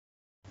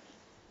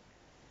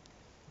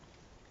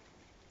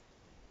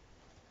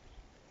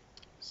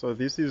So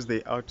this is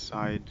the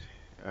outside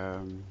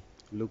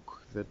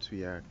look that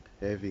we are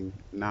having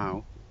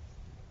now,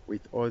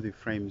 with all the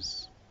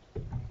frames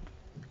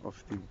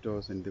of the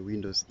doors and the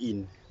windows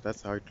in.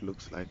 That's how it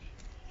looks like.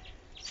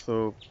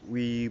 So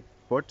we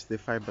bought the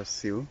fiber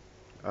seal.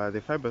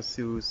 The fiber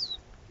seal's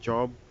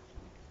job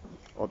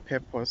or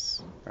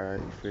purpose,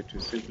 if we're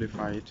to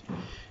simplify it,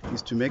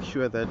 is to make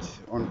sure that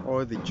on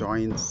all the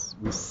joints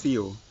we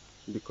seal,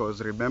 because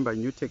remember,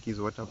 Nutec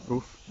is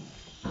waterproof,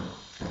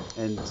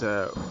 and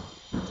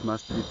it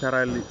must be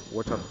thoroughly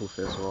waterproof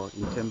as well,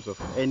 in terms of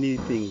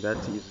anything that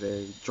is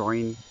a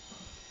join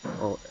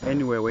or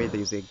anywhere where there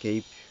is a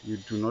gap. You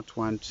do not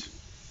want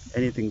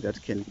anything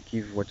that can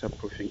give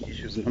waterproofing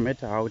issues, no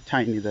matter how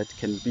tiny that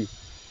can be.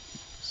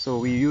 So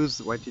we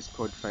use what is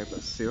called fiber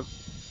seal,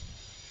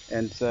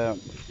 and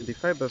the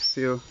fiber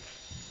seal,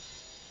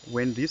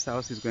 when this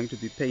house is going to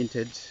be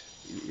painted,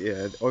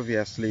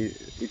 obviously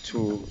it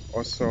will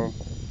also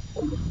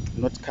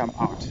not come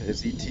out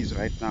as it is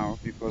right now,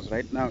 because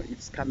right now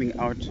it's coming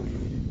out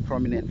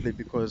prominently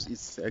because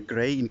it's a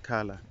gray in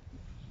color.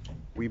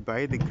 We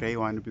buy the gray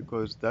one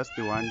because that's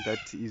the one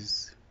that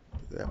is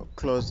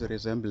close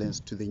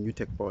resemblance to the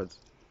Nutec boards.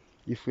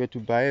 If we were to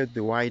buy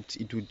the white,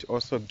 it would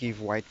also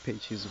give white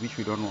patches, which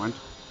we don't want.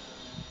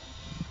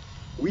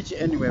 Which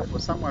anyway, for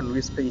someone who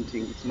is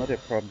painting, it's not a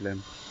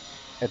problem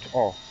at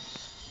all.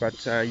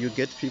 But you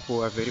get people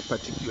who are very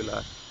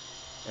particular,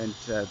 and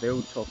they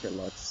will talk a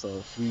lot.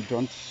 So we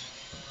don't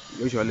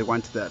usually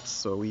want that.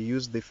 So we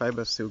use the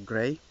fiber seal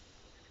gray.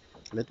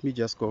 Let me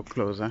just go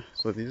closer.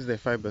 So this is the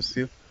fiber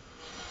seal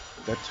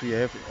that we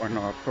have on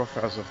our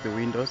profiles of the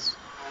windows.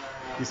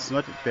 It's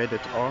not bad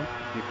at all,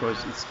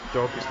 because its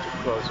job is to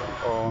close on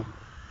all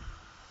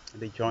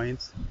the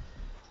joints.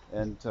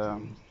 And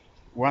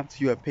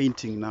once you are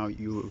painting, now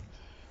you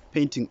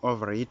painting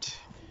over it.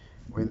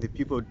 When the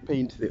people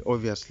paint, they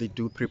obviously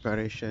do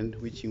preparation,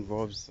 which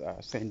involves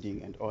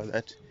sanding and all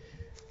that,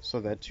 so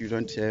that you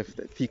don't have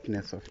the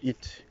thickness of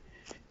it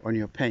on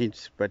your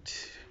paint, but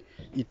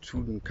it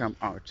wouldn't come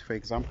out. For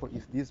example,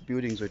 if these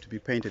buildings were to be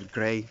painted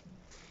gray,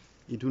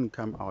 it wouldn't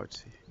come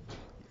out.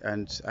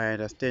 And I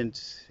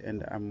understand,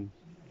 and I'm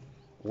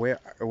well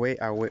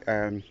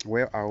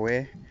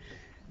aware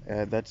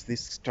that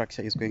this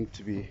structure is going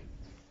to be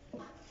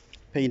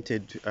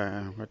painted.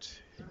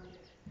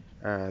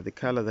 The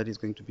color that is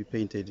going to be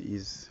painted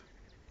is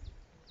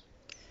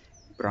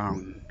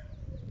brown.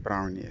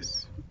 Brown,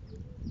 yes.